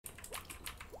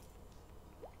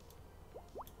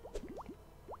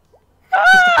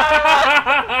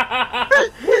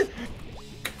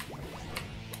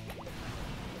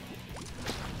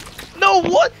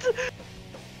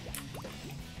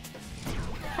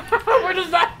What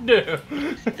does that do?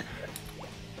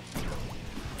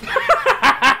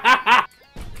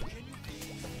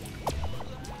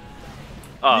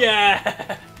 Oh.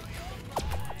 Yeah.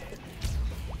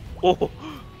 Oh.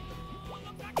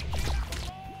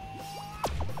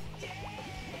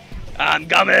 I'm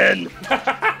coming.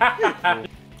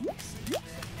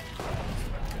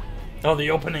 Oh, the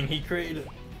opening he created.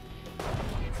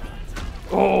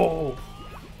 Oh.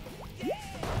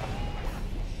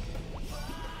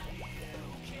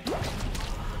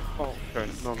 Oh, okay.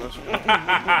 No, that's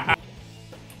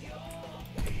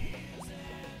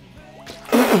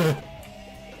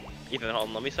Even hold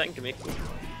on, let me second, give me.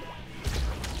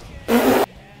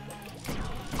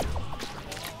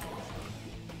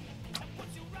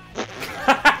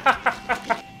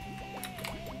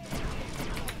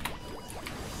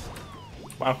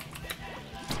 Wow.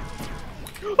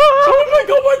 Oh my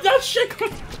god, what's that shit?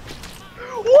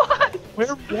 What?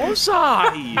 Where was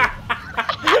I?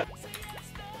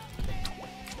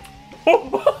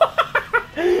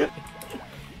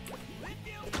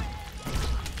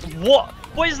 What?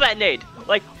 What is that nade?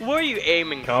 Like, what are you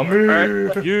aiming Come for?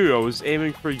 here. You, I was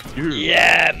aiming for you.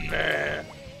 Yeah, man.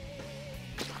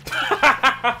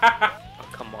 Oh,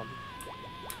 come on.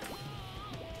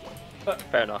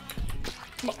 Fair enough.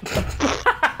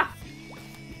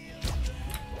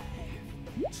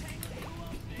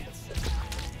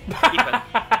 Ethan.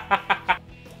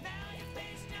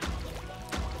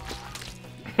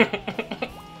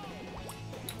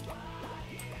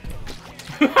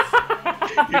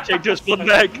 You take just one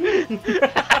back.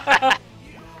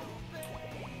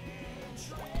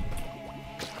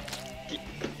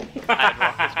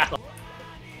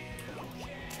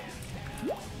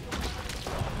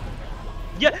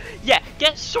 Yeah, yeah,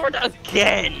 get sword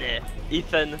again,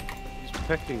 Ethan. He's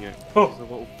picking it. Oh. He's a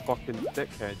little fucking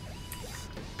dickhead.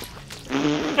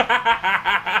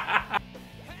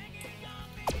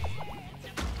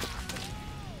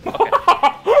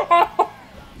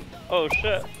 Oh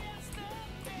shit.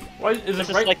 Why is This it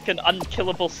is right? like an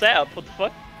unkillable setup, what the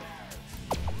fuck?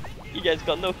 You guys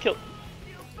got no kill.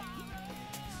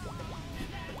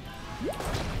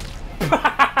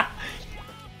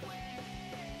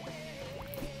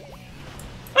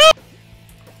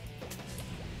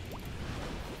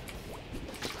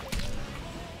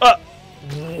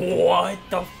 What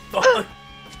the fuck?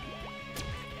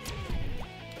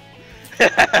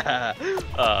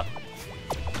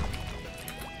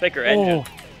 Bigger engine.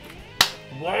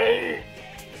 Wait.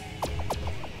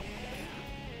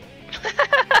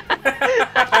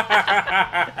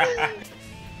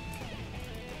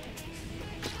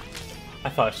 I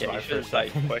thought I Yeah, you survived should for a have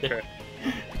died second. quicker.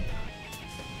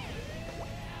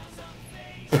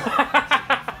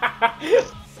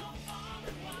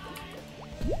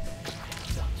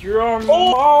 Your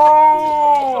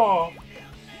mom!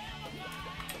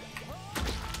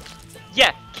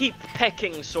 Yeah, keep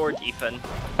pecking sword, Ethan.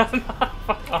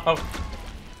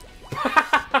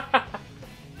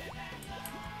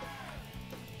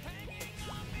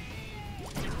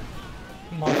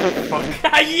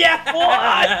 Motherfucker. Yeah!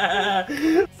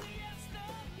 What?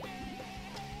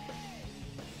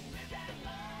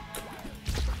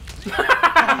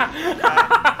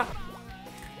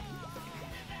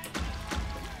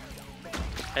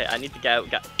 Hey, I need to get out.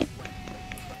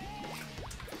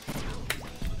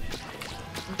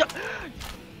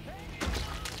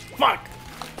 Fuck!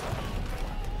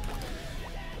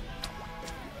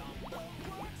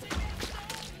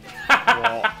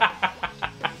 What?